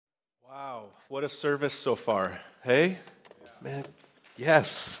Wow, what a service so far. Hey? Man,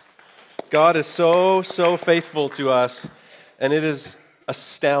 yes. God is so faithful to us, and it is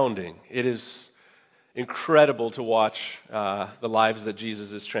astounding. It is incredible to watch the lives that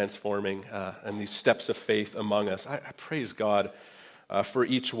Jesus is transforming and these steps of faith among us. I praise God for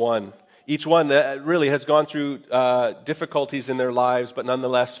each one. Each one that really has gone through difficulties in their lives, but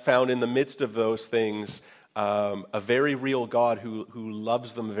nonetheless found in the midst of those things a very real God who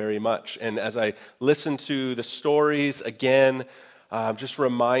loves them very much. And as I listen to the stories again, I'm just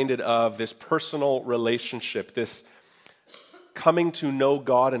reminded of this personal relationship, this coming to know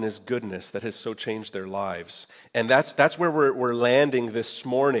God and His goodness that has so changed their lives. And that's where we're landing this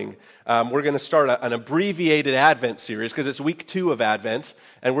morning. We're going to start an abbreviated Advent series because it's week 2 of Advent,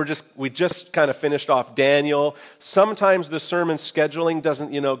 and we just kind of finished off Daniel. Sometimes the sermon scheduling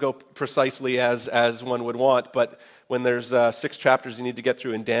doesn't, go precisely as one would want, but when there's 6 chapters you need to get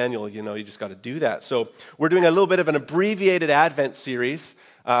through in Daniel, you just got to do that. So we're doing a little bit of an abbreviated Advent series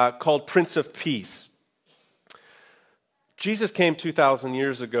called Prince of Peace. Jesus came 2,000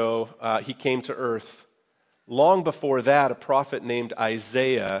 years ago. He came to earth. Long before that, a prophet named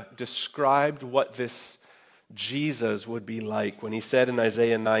Isaiah described what this Jesus would be like when he said in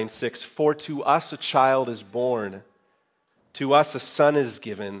Isaiah 9:6, "For to us a child is born, to us a son is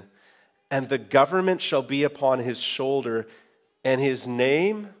given, and the government shall be upon his shoulder, and his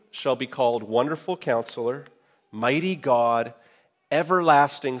name shall be called Wonderful Counselor, Mighty God,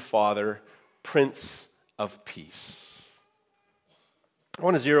 Everlasting Father, Prince of Peace." I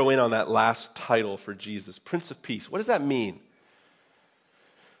want to zero in on that last title for Jesus, Prince of Peace. What does that mean?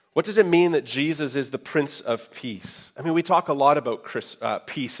 What does it mean that Jesus is the Prince of Peace? I mean, we talk a lot about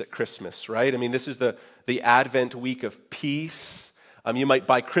peace at Christmas, right? I mean, this is the Advent week of peace. You might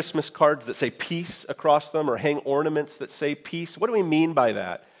buy Christmas cards that say peace across them or hang ornaments that say peace. What do we mean by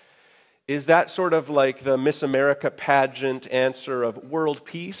that? Is that sort of like the Miss America pageant answer of world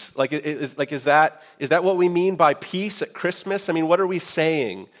peace? Is that what we mean by peace at Christmas? I mean, what are we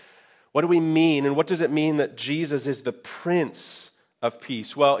saying? What do we mean? And what does it mean that Jesus is the Prince of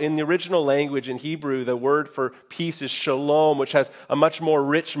Peace? Well, in the original language in Hebrew, the word for peace is shalom, which has a much more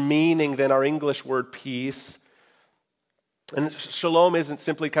rich meaning than our English word peace. And shalom isn't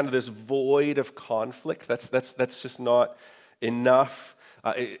simply kind of this void of conflict. That's just not enough.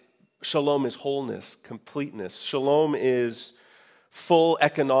 Shalom is wholeness, completeness. Shalom is full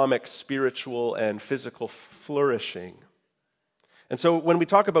economic, spiritual, and physical flourishing. And so when we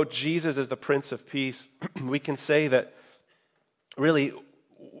talk about Jesus as the Prince of Peace, we can say that really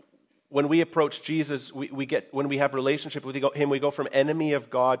when we approach Jesus, when we have relationship with Him, we go from enemy of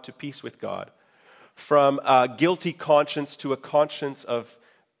God to peace with God. From a guilty conscience to a conscience of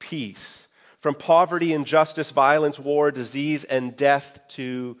peace. From poverty, injustice, violence, war, disease, and death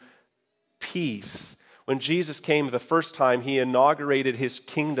to peace. When Jesus came the first time, He inaugurated His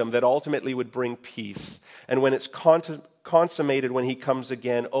kingdom that ultimately would bring peace. And when it's consummated, when He comes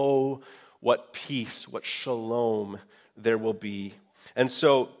again, oh, what peace, what shalom there will be. And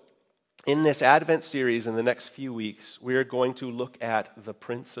so, in this Advent series, in the next few weeks, we are going to look at the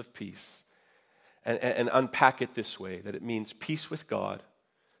Prince of Peace and unpack it this way, that it means peace with God,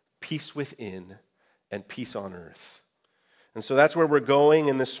 peace within, and peace on earth. And so that's where we're going,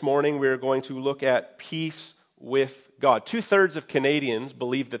 and this morning we're going to look at peace with God. 2/3 of Canadians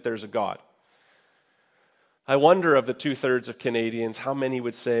believe that there's a God. I wonder of the 2/3 of Canadians, how many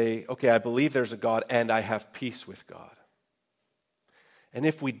would say, okay, I believe there's a God and I have peace with God? And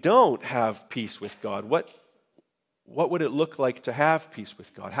if we don't have peace with God, what would it look like to have peace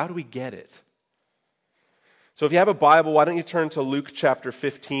with God? How do we get it? So if you have a Bible, why don't you turn to Luke chapter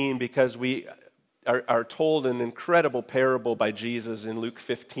 15, because we are told an incredible parable by Jesus in Luke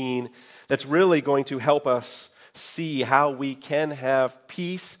 15 that's really going to help us see how we can have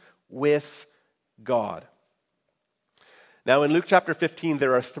peace with God. Now in Luke chapter 15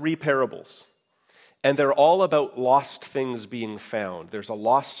 there are 3 parables, and they're all about lost things being found. There's a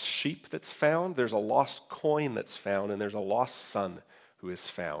lost sheep that's found, there's a lost coin that's found, and there's a lost son who is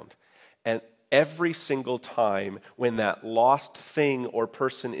found. And every single time when that lost thing or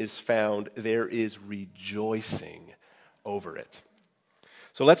person is found, there is rejoicing over it.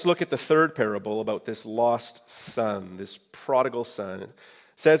 So let's look at the 3rd parable about this lost son, this prodigal son. It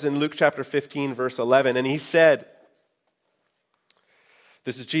says in Luke chapter 15, verse 11, and he said,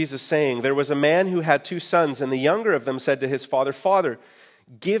 this is Jesus saying, there was a man who had 2 sons, and the younger of them said to his father, "Father,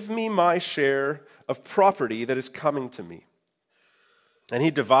 give me my share of property that is coming to me." And he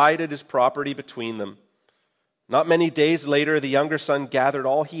divided his property between them. Not many days later, the younger son gathered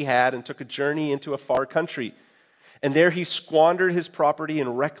all he had and took a journey into a far country. And there he squandered his property in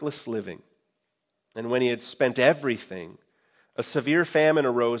reckless living. And when he had spent everything, a severe famine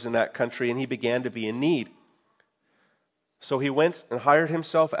arose in that country, and he began to be in need. So he went and hired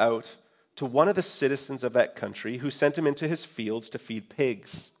himself out to one of the citizens of that country, who sent him into his fields to feed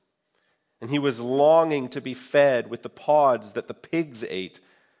pigs. And he was longing to be fed with the pods that the pigs ate,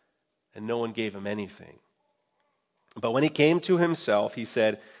 and no one gave him anything. But when he came to himself, he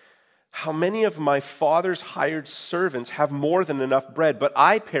said, "How many of my father's hired servants have more than enough bread, but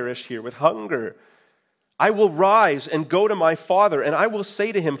I perish here with hunger? I will rise and go to my father, and I will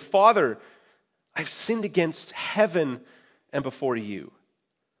say to him, 'Father, I've sinned against heaven and before you.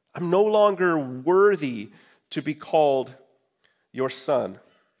 I'm no longer worthy to be called your son.'"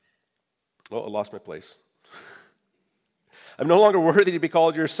 Oh, I lost my place. "I'm no longer worthy to be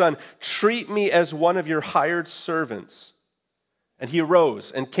called your son. Treat me as one of your hired servants." And he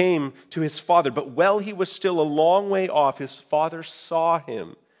arose and came to his father. But while he was still a long way off, his father saw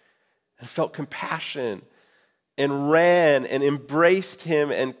him and felt compassion and ran and embraced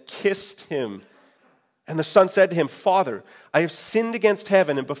him and kissed him. And the son said to him, "Father, I have sinned against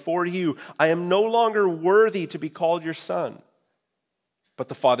heaven and before you. I am no longer worthy to be called your son." But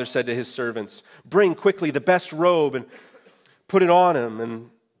the father said to his servants, "Bring quickly the best robe and put it on him,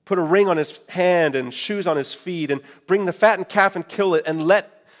 and put a ring on his hand and shoes on his feet, and bring the fattened calf and kill it, and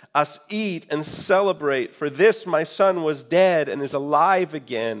let us eat and celebrate. For this my son was dead and is alive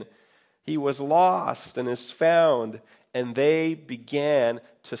again. He was lost and is found." And they began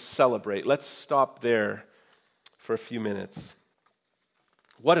to celebrate. Let's stop there for a few minutes.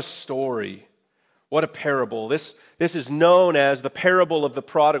 What a story. What a parable. This is known as the parable of the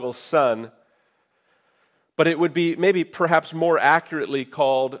prodigal son. But it would be maybe perhaps more accurately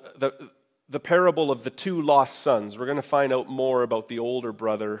called the parable of the two lost sons. We're going to find out more about the older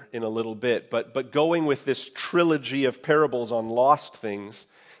brother in a little bit. But going with this trilogy of parables on lost things,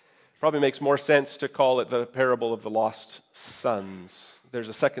 probably makes more sense to call it the parable of the lost sons. There's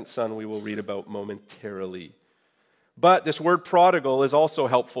a second son we will read about momentarily. But this word prodigal is also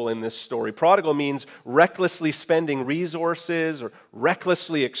helpful in this story. Prodigal means recklessly spending resources, or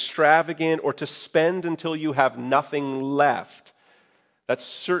recklessly extravagant, or to spend until you have nothing left. That's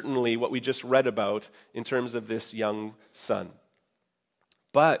certainly what we just read about in terms of this young son.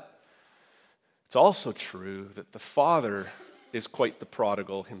 But it's also true that the father is quite the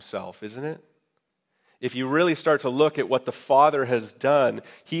prodigal himself, isn't it? If you really start to look at what the father has done,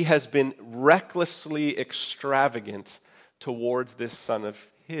 he has been recklessly extravagant towards this son of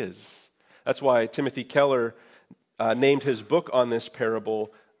his. That's why Timothy Keller named his book on this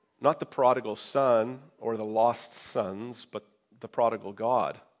parable not the prodigal son or the lost sons, but the prodigal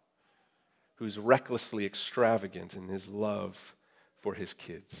God, who's recklessly extravagant in his love for his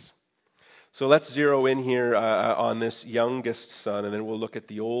kids. So let's zero in here on this youngest son, and then we'll look at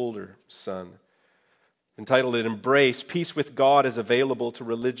the older son. Entitled it, "Embrace, Peace with God is Available to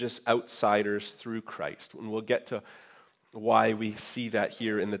Religious Outsiders Through Christ." And we'll get to why we see that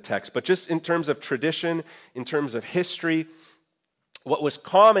here in the text. But just in terms of tradition, in terms of history, what was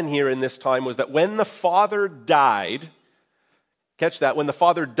common here in this time was that when the father died, catch that, when the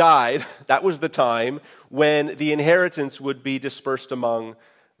father died, that was the time when the inheritance would be dispersed among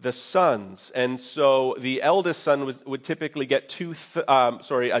the sons. And so the eldest son would typically get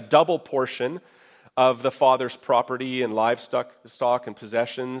a double portion of the father's property and livestock and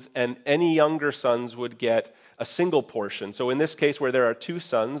possessions, and any younger sons would get a single portion. So in this case, where there are two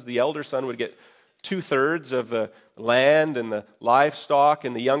sons, the elder son would get 2/3 of the land and the livestock,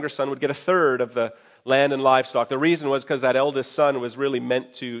 and the younger son would get 1/3 of the land and livestock. The reason was because that eldest son was really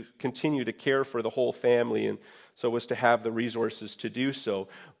meant to continue to care for the whole family, and so was to have the resources to do so.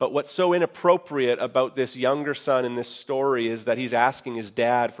 But what's so inappropriate about this younger son in this story is that he's asking his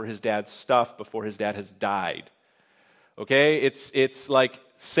dad for his dad's stuff before his dad has died. Okay? It's like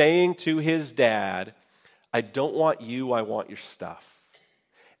saying to his dad, "I don't want you, I want your stuff."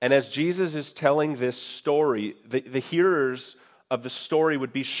 And as Jesus is telling this story, the hearers of the story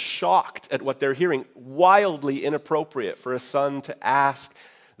would be shocked at what they're hearing. Wildly inappropriate for a son to ask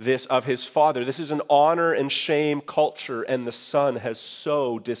this of his father. This is an honor and shame culture, and the son has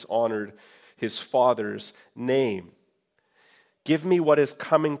so dishonored his father's name. "Give me what is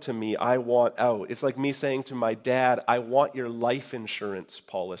coming to me, I want out." It's like me saying to my dad, "I want your life insurance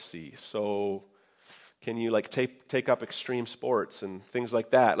policy, so can you take up extreme sports and things like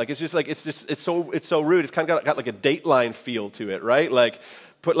that?" It's so rude. It's kind of got like a Dateline feel to it, right? Like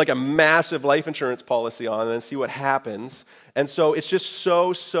put like a massive life insurance policy on and then see what happens. And so it's just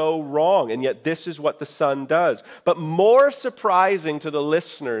so wrong. And yet this is what the son does. But more surprising to the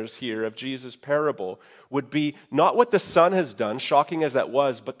listeners here of Jesus' parable would be not what the son has done, shocking as that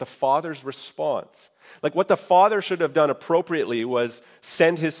was, but the father's response. Like what the father should have done appropriately was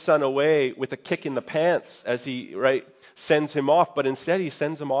send his son away with a kick in the pants as he, sends him off. But instead he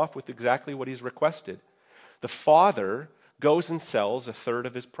sends him off with exactly what he's requested. The father goes and sells a third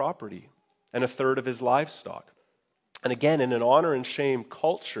of his property and a third of his livestock. And again, in an honor and shame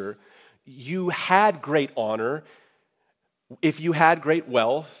culture, you had great honor if you had great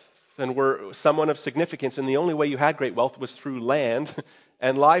wealth and were someone of significance, and the only way you had great wealth was through land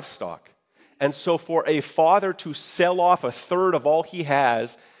and livestock. And so for a father to sell off a third of all he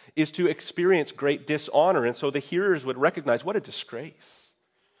has is to experience great dishonor. And so the hearers would recognize, what a disgrace.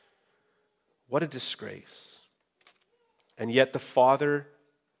 What a disgrace. And yet the father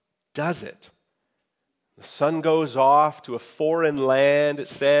does it. The son goes off to a foreign land, it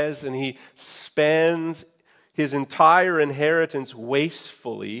says, and he spends his entire inheritance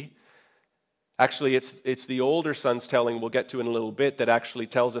wastefully. Actually, it's the older son's telling, we'll get to in a little bit, that actually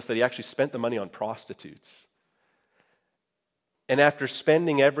tells us that he actually spent the money on prostitutes. And after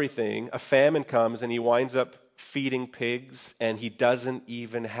spending everything, a famine comes and he winds up feeding pigs, and he doesn't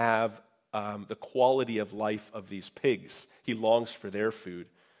even have the quality of life of these pigs. He longs for their food.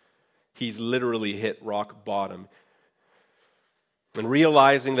 He's literally hit rock bottom. And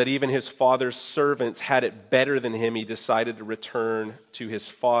realizing that even his father's servants had it better than him, he decided to return to his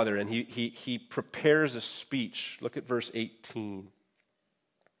father. And he prepares a speech. Look at verse 18.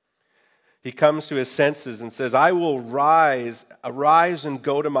 He comes to his senses and says, I will arise and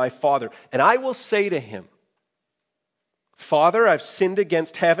go to my father, and I will say to him, Father, I've sinned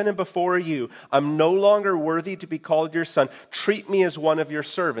against heaven and before you. I'm no longer worthy to be called your son. Treat me as one of your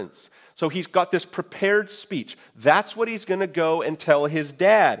servants. So he's got this prepared speech. That's what he's going to go and tell his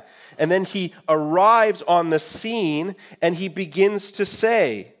dad. And then he arrives on the scene and he begins to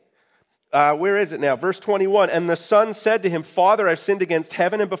say, where is it now? Verse 21, and the son said to him, Father, I've sinned against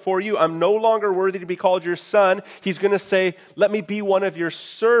heaven and before you. I'm no longer worthy to be called your son. He's going to say, let me be one of your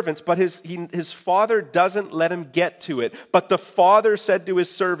servants. But his father doesn't let him get to it. But the father said to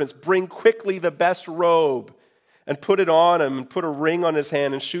his servants, bring quickly the best robe and put it on him, and put a ring on his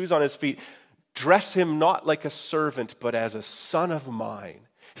hand and shoes on his feet. Dress him not like a servant, but as a son of mine.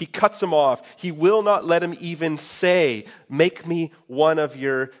 He cuts him off. He will not let him even say, make me one of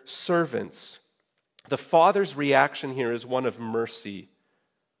your servants. The father's reaction here is one of mercy.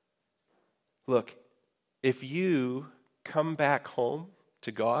 Look, if you come back home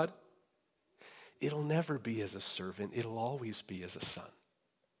to God, it'll never be as a servant. It'll always be as a son.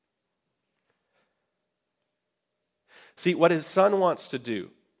 See, what his son wants to do,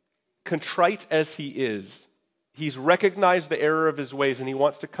 contrite as he is, he's recognized the error of his ways and he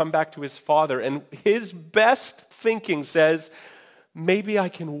wants to come back to his father. And his best thinking says, maybe I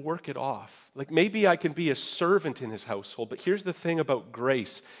can work it off. Like maybe I can be a servant in his household. But here's the thing about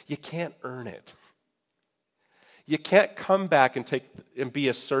grace. You can't earn it. You can't come back and be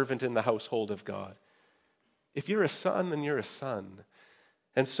a servant in the household of God. If you're a son, then you're a son.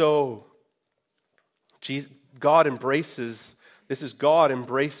 And so God embraces, this is God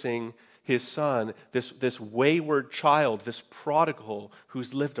embracing his son, this wayward child, this prodigal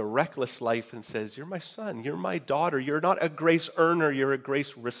who's lived a reckless life, and says, you're my son, you're my daughter, you're not a grace earner, you're a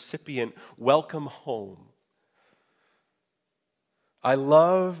grace recipient. Welcome home. I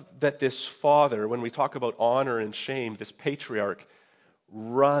love that this father, when we talk about honor and shame, this patriarch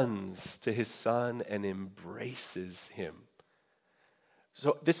runs to his son and embraces him.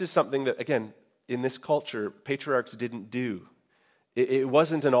 So this is something that, again, in this culture, patriarchs didn't do. It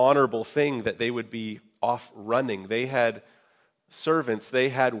wasn't an honorable thing that they would be off running. They had servants, they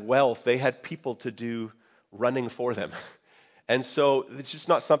had wealth, they had people to do running for them. And so it's just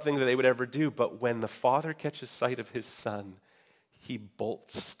not something that they would ever do. But when the father catches sight of his son, he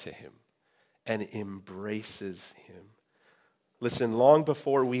bolts to him and embraces him. Listen, long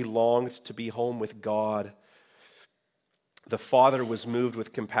before we longed to be home with God, the Father was moved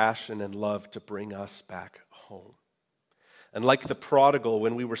with compassion and love to bring us back home. And like the prodigal,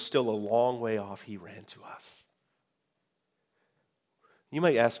 when we were still a long way off, he ran to us. You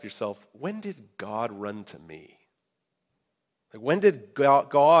might ask yourself, when did God run to me? Like when did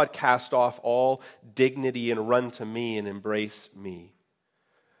God cast off all dignity and run to me and embrace me?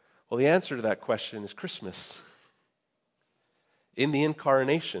 Well, the answer to that question is Christmas. In the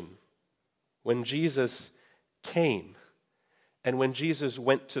incarnation, when Jesus came and when Jesus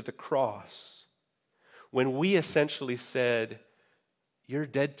went to the cross, when we essentially said, you're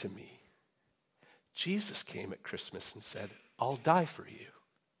dead to me, Jesus came at Christmas and said, I'll die for you.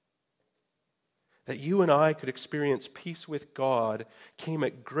 That you and I could experience peace with God came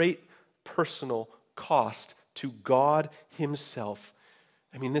at great personal cost to God himself.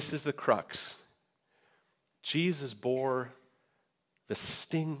 I mean, this is the crux. Jesus bore the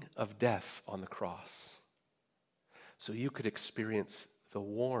sting of death on the cross so you could experience the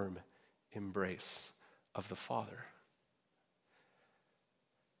warm embrace of the Father.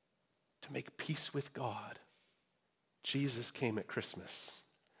 To make peace with God, Jesus came at Christmas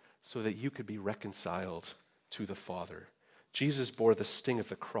so that you could be reconciled to the Father. Jesus bore the sting of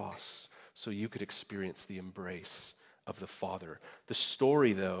the cross so you could experience the embrace of the Father. The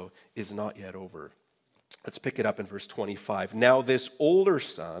story, though, is not yet over. Let's pick it up in verse 25. Now this older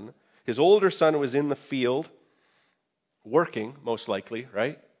son, his older son was in the field, working, most likely,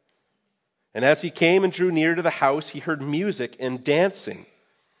 right? And as he came and drew near to the house, he heard music and dancing.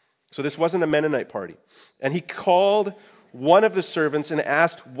 So this wasn't a Mennonite party. And he called one of the servants and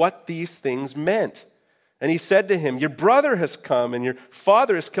asked what these things meant. And he said to him, your brother has come, and your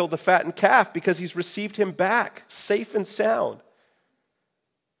father has killed the fattened calf because he's received him back, safe and sound.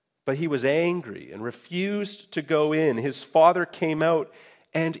 But he was angry and refused to go in. His father came out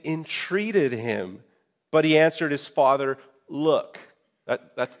and entreated him. But he answered his father, look,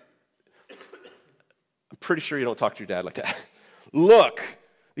 I'm pretty sure you don't talk to your dad like that. Look,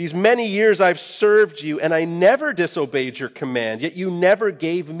 these many years I've served you, and I never disobeyed your command, yet you never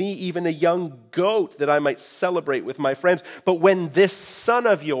gave me even a young goat that I might celebrate with my friends. But when this son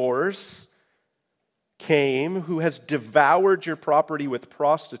of yours came, who has devoured your property with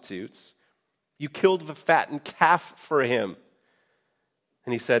prostitutes, you killed the fattened calf for him.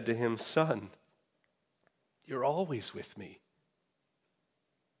 And he said to him, son, you're always with me,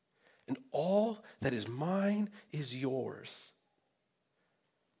 and all that is mine is yours.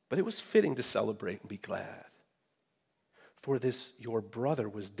 But it was fitting to celebrate and be glad. For this your brother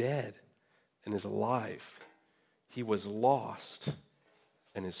was dead and is alive. He was lost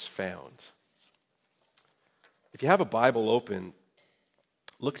and is found. If you have a Bible open,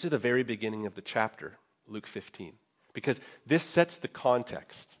 look to the very beginning of the chapter, Luke 15, because this sets the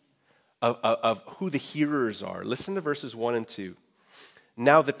context of who the hearers are. Listen to verses 1 and 2.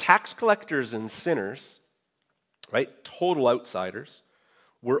 Now the tax collectors and sinners, right, total outsiders,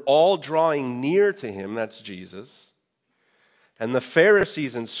 were all drawing near to him, that's Jesus. And the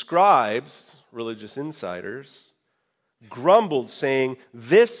Pharisees and scribes, religious insiders, grumbled, saying,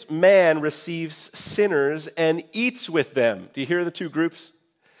 this man receives sinners and eats with them. Do you hear the two groups?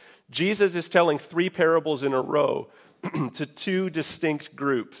 Jesus is telling 3 parables in a row to 2 distinct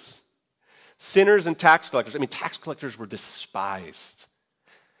groups. Sinners and tax collectors. I mean, tax collectors were despised.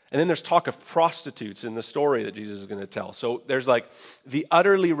 And then there's talk of prostitutes in the story that Jesus is going to tell. So there's like the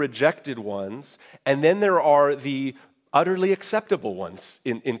utterly rejected ones, and then there are the utterly acceptable ones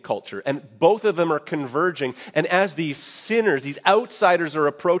in culture. And both of them are converging. And as these sinners, these outsiders are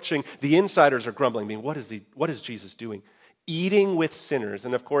approaching, the insiders are grumbling. I mean, what is Jesus doing? Eating with sinners.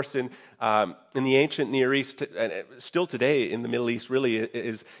 And of course, in the ancient Near East, and still today in the Middle East, really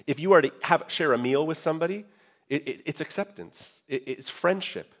is if you are to share a meal with somebody, it's acceptance, it's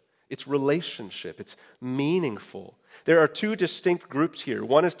friendship, it's relationship, it's meaningful. There are 2 distinct groups here.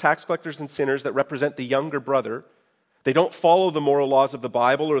 One is tax collectors and sinners that represent the younger brother. They don't follow the moral laws of the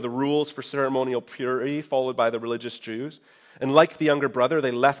Bible or the rules for ceremonial purity followed by the religious Jews. And like the younger brother,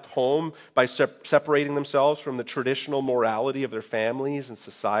 they left home by separating themselves from the traditional morality of their families and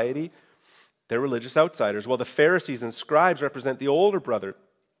society. They're religious outsiders. While the Pharisees and scribes represent the older brother.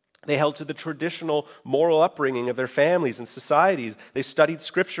 They held to the traditional moral upbringing of their families and societies. They studied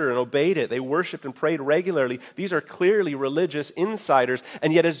Scripture and obeyed it. They worshiped and prayed regularly. These are clearly religious insiders.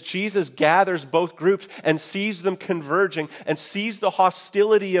 And yet as Jesus gathers both groups and sees them converging and sees the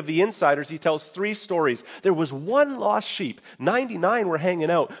hostility of the insiders, he tells 3 stories. There was one lost sheep. 99 were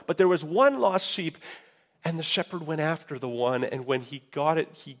hanging out, but there was one lost sheep. And the shepherd went after the one, and when he got it,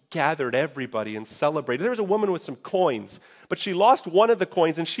 he gathered everybody and celebrated. There was a woman with some coins, but she lost one of the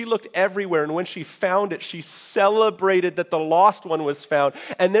coins, and she looked everywhere, and when she found it, she celebrated that the lost one was found.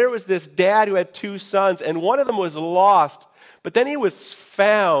 And there was this dad who had 2 sons, and one of them was lost, but then he was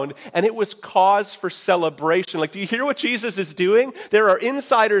found, and it was cause for celebration. Like, do you hear what Jesus is doing? There are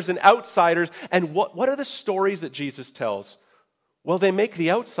insiders and outsiders, and what are the stories that Jesus tells? Well, they make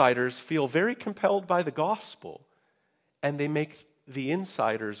the outsiders feel very compelled by the gospel, and they make the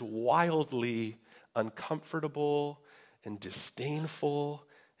insiders wildly uncomfortable and disdainful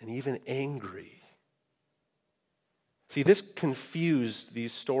and even angry. See, this confused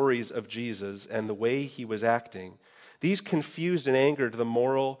these stories of Jesus and the way he was acting. These confused and angered the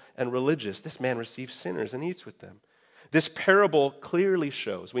moral and religious. This man receives sinners and eats with them. This parable clearly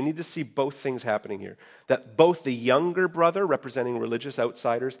shows, we need to see both things happening here, that both the younger brother, representing religious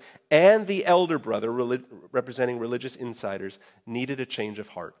outsiders, and the elder brother, representing religious insiders, needed a change of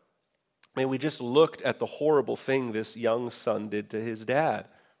heart. I mean, we just looked at the horrible thing this young son did to his dad.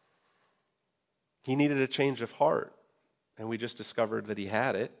 He needed a change of heart, and we just discovered that he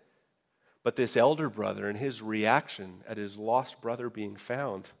had it. But this elder brother and his reaction at his lost brother being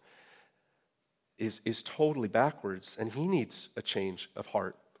found is totally backwards, and he needs a change of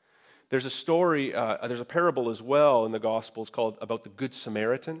heart. There's a story, there's a parable as well in the Gospels called about the Good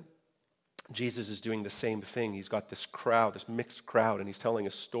Samaritan. Jesus is doing the same thing. He's got this crowd, this mixed crowd, and he's telling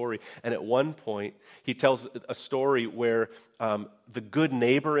a story. And at one point, he tells a story where the good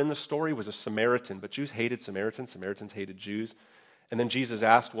neighbor in the story was a Samaritan, but Jews hated Samaritans. Samaritans hated Jews. And then Jesus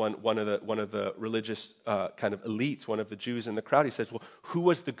asked one of the religious kind of elites, one of the Jews in the crowd. He says, "Well, who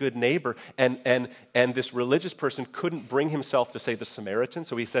was the good neighbor?" And this religious person couldn't bring himself to say the Samaritan,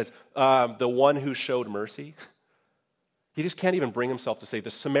 so he says, "The one who showed mercy." He just can't even bring himself to say the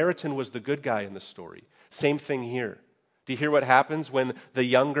Samaritan was the good guy in the story. Same thing here. Do you hear what happens when the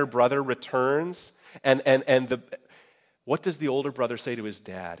younger brother returns? What does the older brother say to his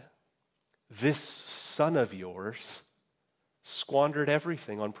dad? "This son of yours squandered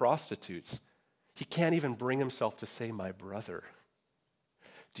everything on prostitutes." He can't even bring himself to say my brother.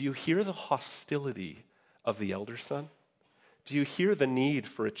 Do you hear the hostility of the elder son? Do you hear the need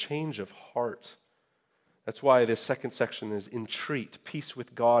for a change of heart? That's why this second section is entreat. Peace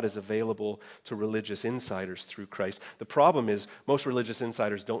with God is available to religious insiders through Christ. The problem is most religious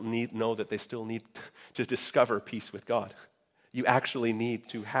insiders don't know that they still need to discover peace with God. You actually need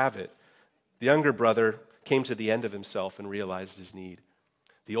to have it. The younger brother came to the end of himself and realized his need.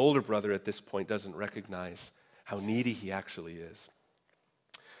 The older brother at this point doesn't recognize how needy he actually is.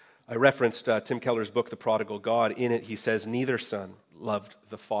 I referenced Tim Keller's book, The Prodigal God. In it, he says, neither son loved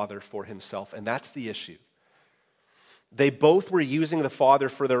the father for himself, and that's the issue. They both were using the father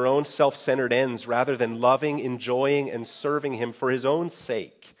for their own self-centered ends rather than loving, enjoying, and serving him for his own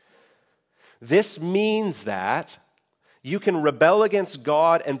sake. This means that you can rebel against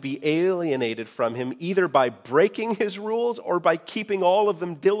God and be alienated from him either by breaking his rules or by keeping all of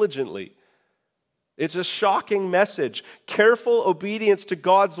them diligently. It's a shocking message. Careful obedience to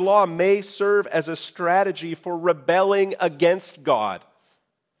God's law may serve as a strategy for rebelling against God.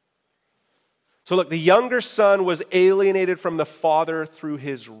 So look, the younger son was alienated from the father through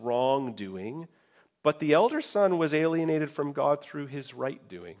his wrongdoing, but the elder son was alienated from God through his right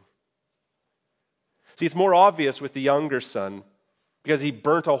doing. See, it's more obvious with the younger son because he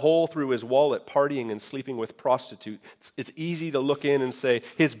burnt a hole through his wallet partying and sleeping with prostitutes. It's easy to look in and say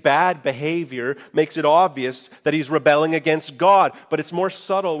his bad behavior makes it obvious that he's rebelling against God, but it's more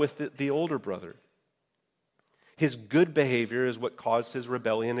subtle with the older brother. His good behavior is what caused his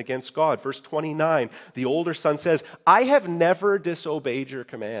rebellion against God. Verse 29, the older son says, I have never disobeyed your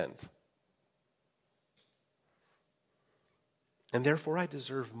command, and therefore I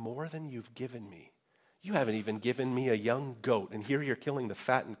deserve more than you've given me. You haven't even given me a young goat, and here you're killing the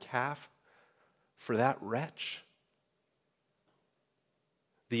fattened calf for that wretch.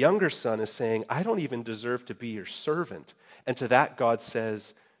 The younger son is saying, I don't even deserve to be your servant. And to that God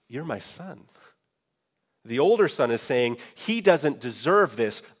says, you're my son. The older son is saying, he doesn't deserve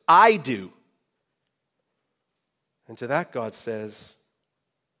this, I do. And to that God says,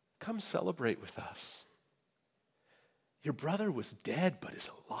 come celebrate with us. Your brother was dead but is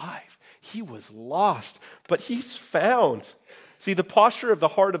alive. He was lost, but he's found. See, the posture of the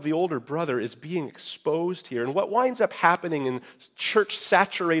heart of the older brother is being exposed here. And what winds up happening in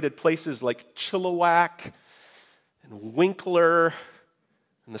church-saturated places like Chilliwack and Winkler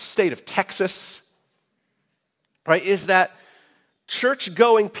and the state of Texas, right, is that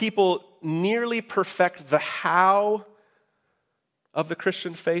church-going people nearly perfect the how of the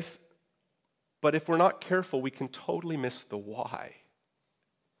Christian faith, but if we're not careful, we can totally miss the why.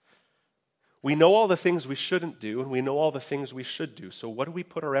 We know all the things we shouldn't do, and we know all the things we should do. So what do we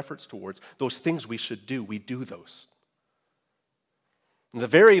put our efforts towards? Those things we should do, we do those. At the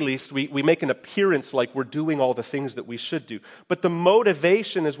very least, we make an appearance like we're doing all the things that we should do. But the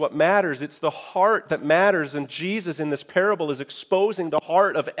motivation is what matters. It's the heart that matters. And Jesus in this parable is exposing the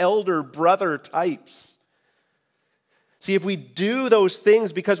heart of elder brother types. See, if we do those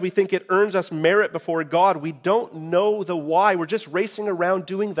things because we think it earns us merit before God, we don't know the why. We're just racing around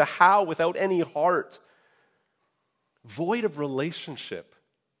doing the how without any heart. Void of relationship.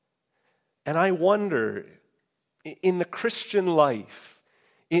 And I wonder, in the Christian life,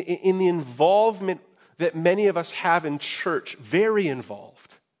 in the involvement that many of us have in church, very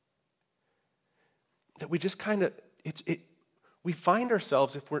involved, that we just kind of, we find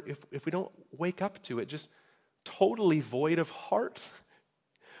ourselves, if we don't wake up to it, just totally void of heart,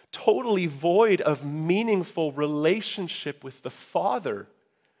 totally void of meaningful relationship with the Father.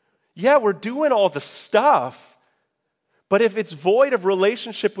 Yeah, we're doing all the stuff, but if it's void of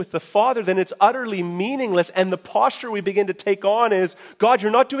relationship with the Father, then it's utterly meaningless, and the posture we begin to take on is, God,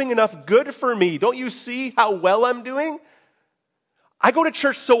 you're not doing enough good for me. Don't you see how well I'm doing? I go to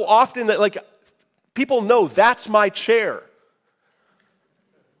church so often that people know that's my chair.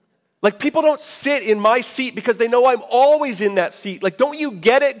 People don't sit in my seat because they know I'm always in that seat. Don't you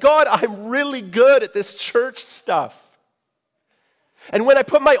get it, God? I'm really good at this church stuff. And when I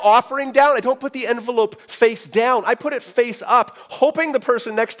put my offering down, I don't put the envelope face down. I put it face up, hoping the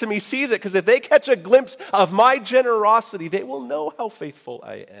person next to me sees it, because if they catch a glimpse of my generosity, they will know how faithful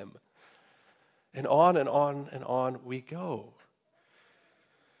I am. And on and on and on we go.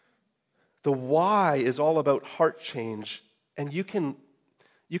 The why is all about heart change, and you can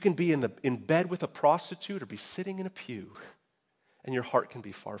be in bed with a prostitute or be sitting in a pew, and your heart can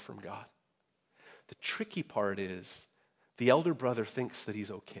be far from God. The tricky part is the elder brother thinks that he's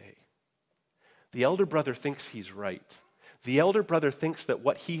okay. The elder brother thinks he's right. The elder brother thinks that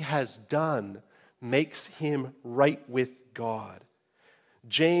what he has done makes him right with God.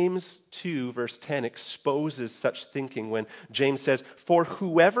 James 2, verse 10 exposes such thinking when James says, "For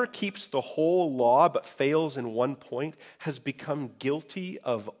whoever keeps the whole law but fails in one point has become guilty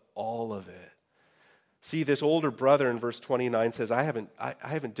of all of it." See, this older brother in verse 29 says, I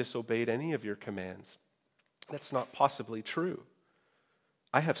haven't disobeyed any of your commands. That's not possibly true.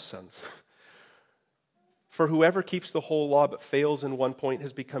 I have sons. For whoever keeps the whole law but fails in one point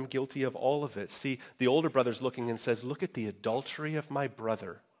has become guilty of all of it. See, the older brother's looking and says, look at the adultery of my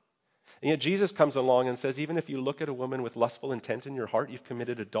brother. And yet Jesus comes along and says, even if you look at a woman with lustful intent in your heart, you've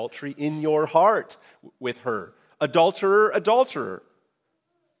committed adultery in your heart with her. Adulterer, adulterer.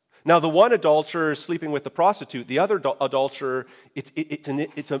 Now, the one adulterer is sleeping with the prostitute. The other adulterer, it's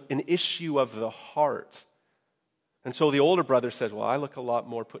an issue of the heart. And so the older brother says, well, I look a lot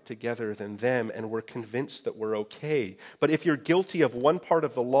more put together than them, and we're convinced that we're okay. But if you're guilty of one part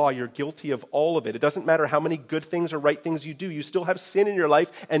of the law, you're guilty of all of it. It doesn't matter how many good things or right things you do. You still have sin in your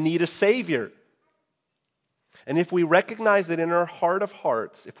life and need a Savior. And if we recognize that in our heart of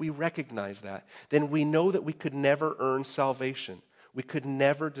hearts, if we recognize that, then we know that we could never earn salvation. We could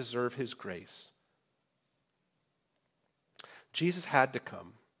never deserve His grace. Jesus had to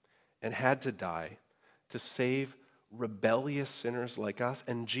come and had to die to save rebellious sinners like us,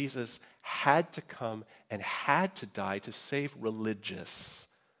 and Jesus had to come and had to die to save religious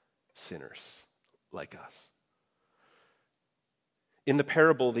sinners like us. In the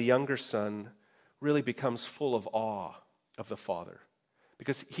parable, the younger son really becomes full of awe of the father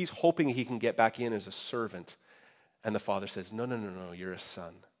because he's hoping he can get back in as a servant, and the father says, no, you're a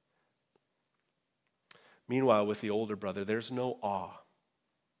son. Meanwhile, with the older brother, there's no awe,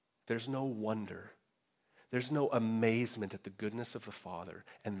 there's no wonder. There's no amazement at the goodness of the Father,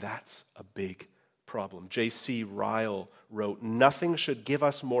 and that's a big problem. J.C. Ryle wrote, nothing should give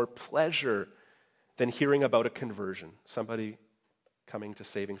us more pleasure than hearing about a conversion, somebody coming to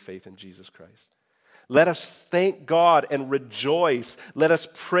saving faith in Jesus Christ. Let us thank God and rejoice. Let us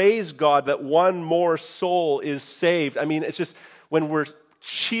praise God that one more soul is saved. I mean, it's just when we're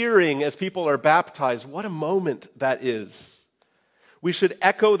cheering as people are baptized, what a moment that is. We should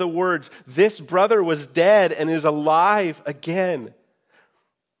echo the words, this brother was dead and is alive again.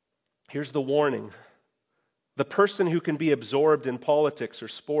 Here's the warning. The person who can be absorbed in politics or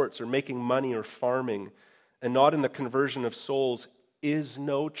sports or making money or farming and not in the conversion of souls is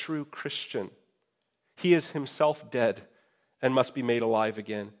no true Christian. He is himself dead and must be made alive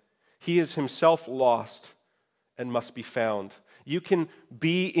again. He is himself lost and must be found. You can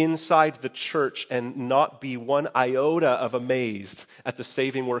be inside the church and not be one iota of amazed at the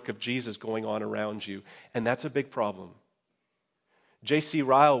saving work of Jesus going on around you. And that's a big problem. J.C.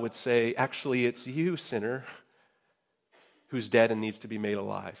 Ryle would say, actually, it's you, sinner, who's dead and needs to be made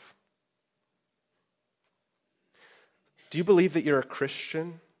alive. Do you believe that you're a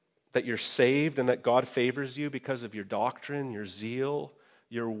Christian, that you're saved, and that God favors you because of your doctrine, your zeal,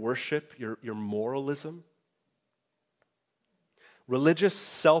 your worship, your moralism? Religious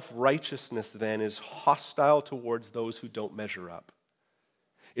self-righteousness, then, is hostile towards those who don't measure up.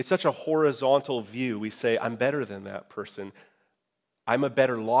 It's such a horizontal view. We say, I'm better than that person. I'm a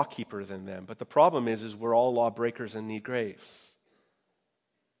better lawkeeper than them. But the problem is we're all lawbreakers and need grace.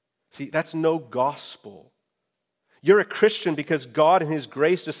 See, that's no gospel. You're a Christian because God in His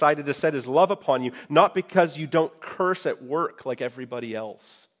grace decided to set His love upon you, not because you don't curse at work like everybody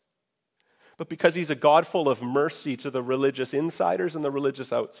else. but because he's a God full of mercy to the religious insiders and the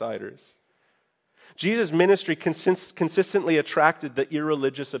religious outsiders. Jesus' ministry consistently attracted the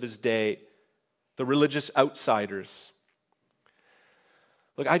irreligious of his day, the religious outsiders.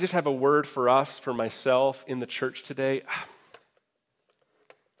 Look, I just have a word for us, for myself, in the church today.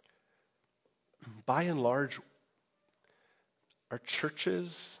 By and large, our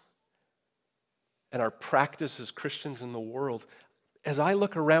churches and our practice as Christians in the world, as I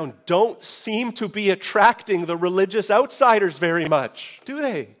look around, don't seem to be attracting the religious outsiders very much, do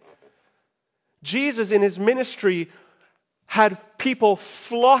they? Jesus in his ministry had people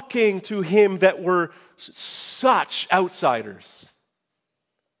flocking to him that were such outsiders.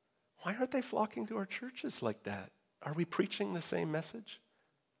 Why aren't they flocking to our churches like that? Are we preaching the same message?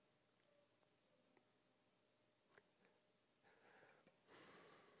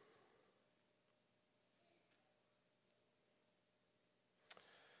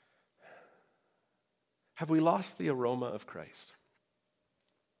 Have we lost the aroma of Christ?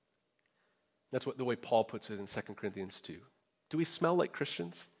 That's the way Paul puts it in 2 Corinthians 2. Do we smell like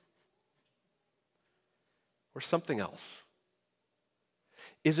Christians? Or something else?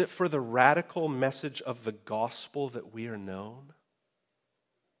 Is it for the radical message of the gospel that we are known?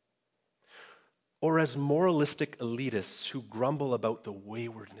 Or as moralistic elitists who grumble about the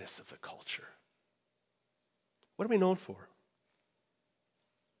waywardness of the culture? What are we known for?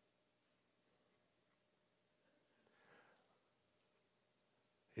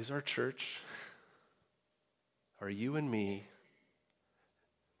 Is our church, are you and me,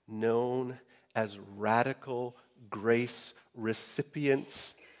 known as radical grace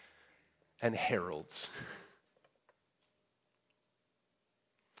recipients and heralds?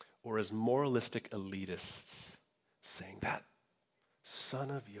 Or as moralistic elitists saying, that son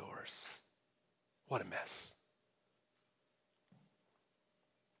of yours, what a mess.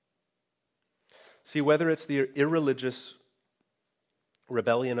 See, whether it's the irreligious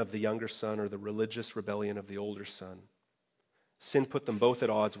rebellion of the younger son or the religious rebellion of the older son, sin put them both at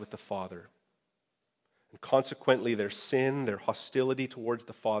odds with the Father. And consequently, their sin, their hostility towards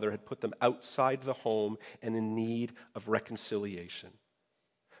the Father had put them outside the home and in need of reconciliation.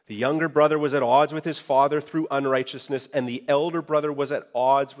 The younger brother was at odds with his father through unrighteousness, and the elder brother was at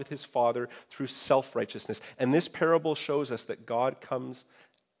odds with his father through self-righteousness. And this parable shows us that God comes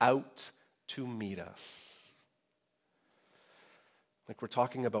out to meet us. Like we're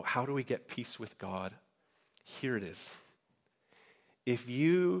talking about how do we get peace with God? Here it is. If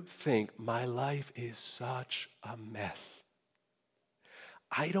you think my life is such a mess,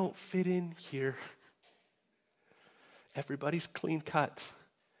 I don't fit in here. Everybody's clean cut.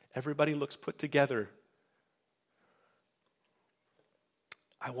 Everybody looks put together.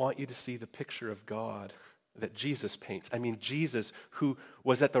 I want you to see the picture of God that Jesus paints. I mean, Jesus, who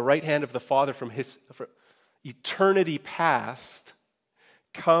was at the right hand of the Father from eternity past,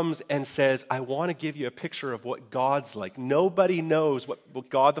 comes and says, I want to give you a picture of what God's like. Nobody knows what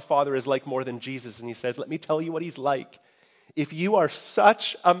God the Father is like more than Jesus. And he says, let me tell you what he's like. If you are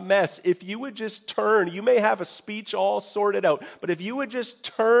such a mess, if you would just turn, you may have a speech all sorted out, but if you would just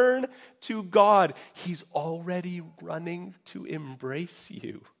turn to God, he's already running to embrace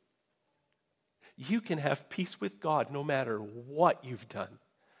you. You can have peace with God no matter what you've done.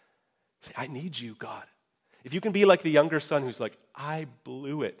 Say, I need you, God. If you can be like the younger son who's like, I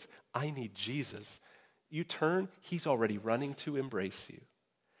blew it. I need Jesus. You turn, he's already running to embrace you.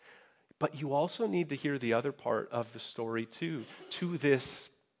 But you also need to hear the other part of the story too. To this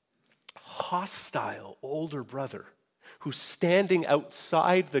hostile older brother who's standing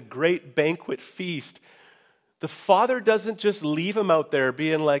outside the great banquet feast, the father doesn't just leave him out there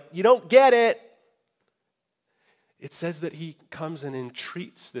being like, you don't get it. It says that he comes and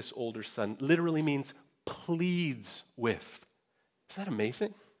entreats this older son. Literally means pleads with. Isn't that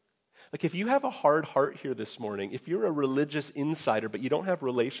amazing? Like if you have a hard heart here this morning, if you're a religious insider but you don't have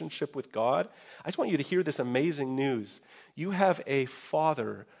relationship with God, I just want you to hear this amazing news. You have a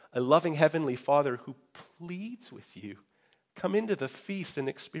Father, a loving heavenly Father who pleads with you. Come into the feast and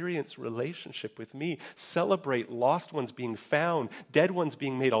experience relationship with me. Celebrate lost ones being found, dead ones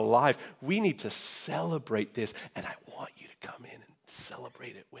being made alive. We need to celebrate this, and I want you to come in and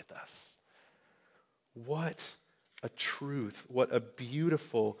celebrate it with us. What a truth. What a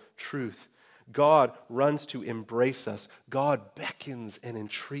beautiful truth. God runs to embrace us. God beckons and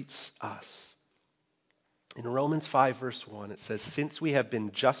entreats us. In Romans 5 verse 1 it says, since we have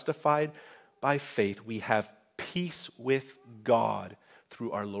been justified by faith, we have peace with God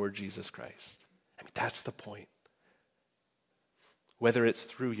through our Lord Jesus Christ. I mean, that's the point. Whether it's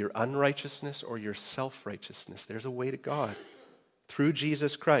through your unrighteousness or your self-righteousness, there's a way to God. Through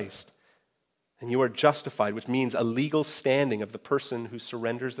Jesus Christ. And you are justified, which means a legal standing of the person who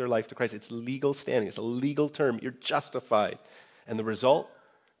surrenders their life to Christ. It's legal standing. It's a legal term. You're justified. And the result?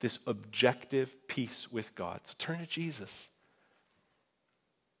 This objective peace with God. So turn to Jesus.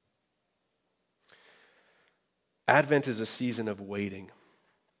 Advent is a season of waiting.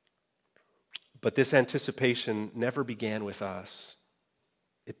 But this anticipation never began with us.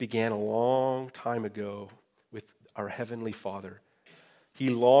 It began a long time ago with our Heavenly Father. He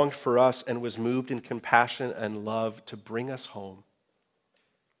longed for us and was moved in compassion and love to bring us home.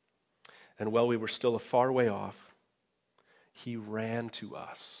 And while we were still a far way off, he ran to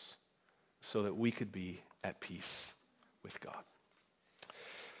us so that we could be at peace with God.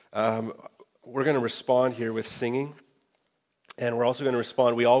 We're going to respond here with singing. And we're also going to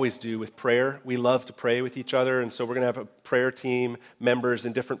respond, we always do, with prayer. We love to pray with each other, and so we're going to have a prayer team, members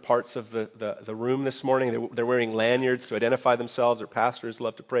in different parts of the room this morning. They're wearing lanyards to identify themselves. Their pastors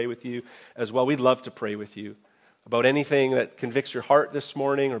love to pray with you as well. We'd love to pray with you about anything that convicts your heart this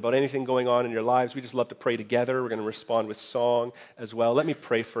morning or about anything going on in your lives. We just love to pray together. We're going to respond with song as well. Let me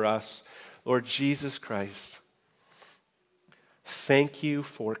pray for us. Lord Jesus Christ, thank you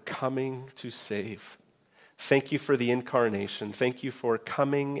for coming to save. Thank you for the incarnation. Thank you for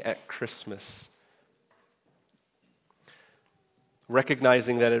coming at Christmas.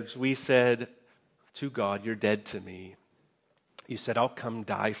 Recognizing that as we said to God, you're dead to me, you said, I'll come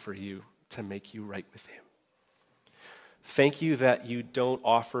die for you to make you right with him. Thank you that you don't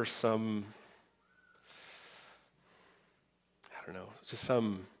offer some, just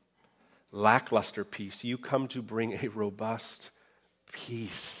some lackluster peace. You come to bring a robust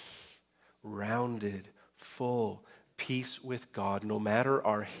peace, rounded, full peace with God. No matter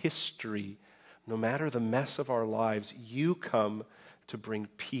our history, no matter the mess of our lives, you come to bring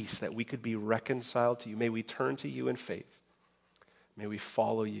peace that we could be reconciled to you. May we turn to you in faith. May we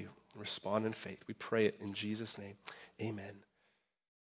follow you and respond in faith. We pray it in Jesus' name. Amen.